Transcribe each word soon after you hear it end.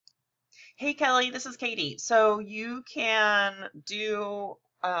Hey Kelly, this is Katie. So you can do,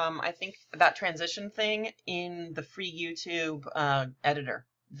 I think that transition thing in the free YouTube editor,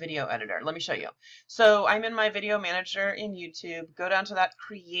 video editor. Let me show you. So I'm in my video manager in YouTube. Go down to that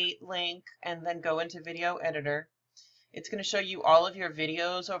create link and then go into video editor. It's going to show you all of your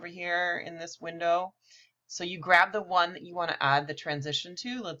videos over here in this window. So you grab the one that you want to add the transition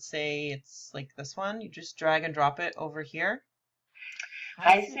to. Let's say it's like this one. You just drag and drop it over here.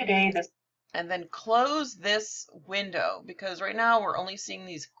 Hi, today this And then close this window because right now we're only seeing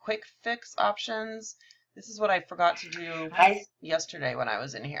these quick fix options. This is what I forgot to do yesterday when I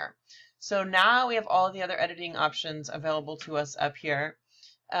was in here. So now we have all the other editing options available to us up here.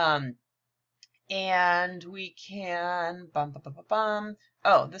 And we can,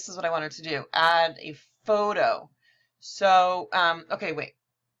 oh, this is what I wanted to do, add a photo. So, okay, wait.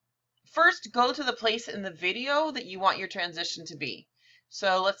 First, go to the place in the video that you want your transition to be.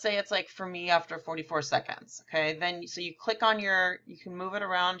 So let's say it's like for me after 44 seconds. Okay, then so you click on you can move it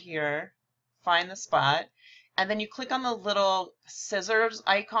around here, find the spot, and then you click on the little scissors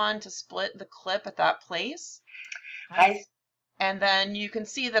icon to split the clip at that place. And then you can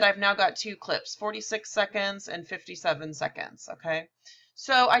see that I've now got two clips, 46 seconds and 57 seconds. Okay.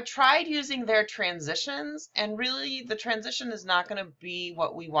 So I tried using their transitions, and really the transition is not going to be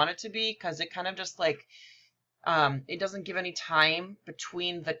what we want it to be because it kind of just like, it doesn't give any time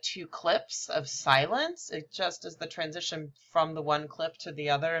between the two clips of silence. It just is the transition from the one clip to the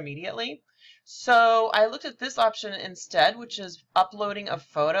other immediately. So I looked at this option instead, which is uploading a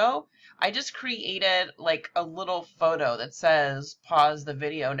photo. I just created like a little photo that says pause the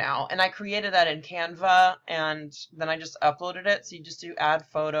video now. And I created that in Canva and then I just uploaded it. So you just do add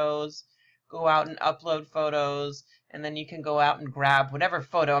photos, go out and upload photos, and then you can go out and grab whatever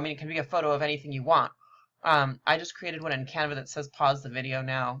photo. I mean, it can be a photo of anything you want. I just created one in Canva that says pause the video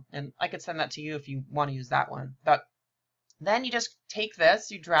now, and I could send that to you if you want to use that one. But then you just take this,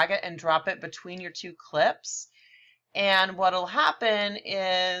 you drag it and drop it between your two clips, and what'll happen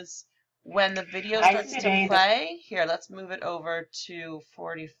is when the video starts to play, here, let's move it over to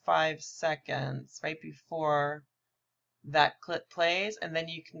 45 seconds, right before that clip plays, and then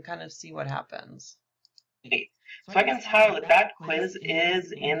you can kind of see what happens. So I can tell that that quiz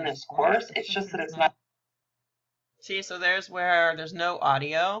is in this course, it's just that it's not. See, so there's where there's no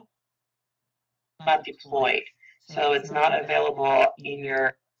audio. Not deployed. So it's not available in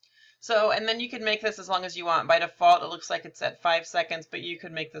your... So, and then you can make this as long as you want. By default, it looks like it's at 5 seconds, but you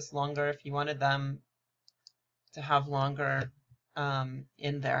could make this longer if you wanted them to have longer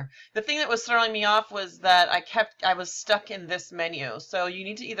in there. The thing that was throwing me off was that I was stuck in this menu. So you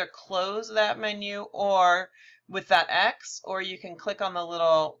need to either close that menu or with that X, or you can click on the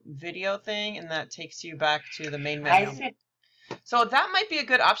little video thing and that takes you back to the main menu. So that might be a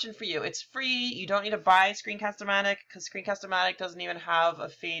good option for you. It's free. You don't need to buy Screencast-O-Matic because Screencast-O-Matic doesn't even have a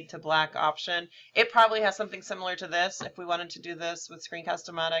fade to black option. It probably has something similar to this. If we wanted to do this with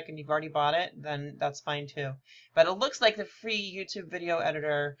Screencast-O-Matic and you've already bought it, then that's fine too. But it looks like the free YouTube video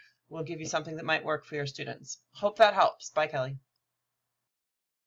editor will give you something that might work for your students. Hope that helps. Bye, Kelly.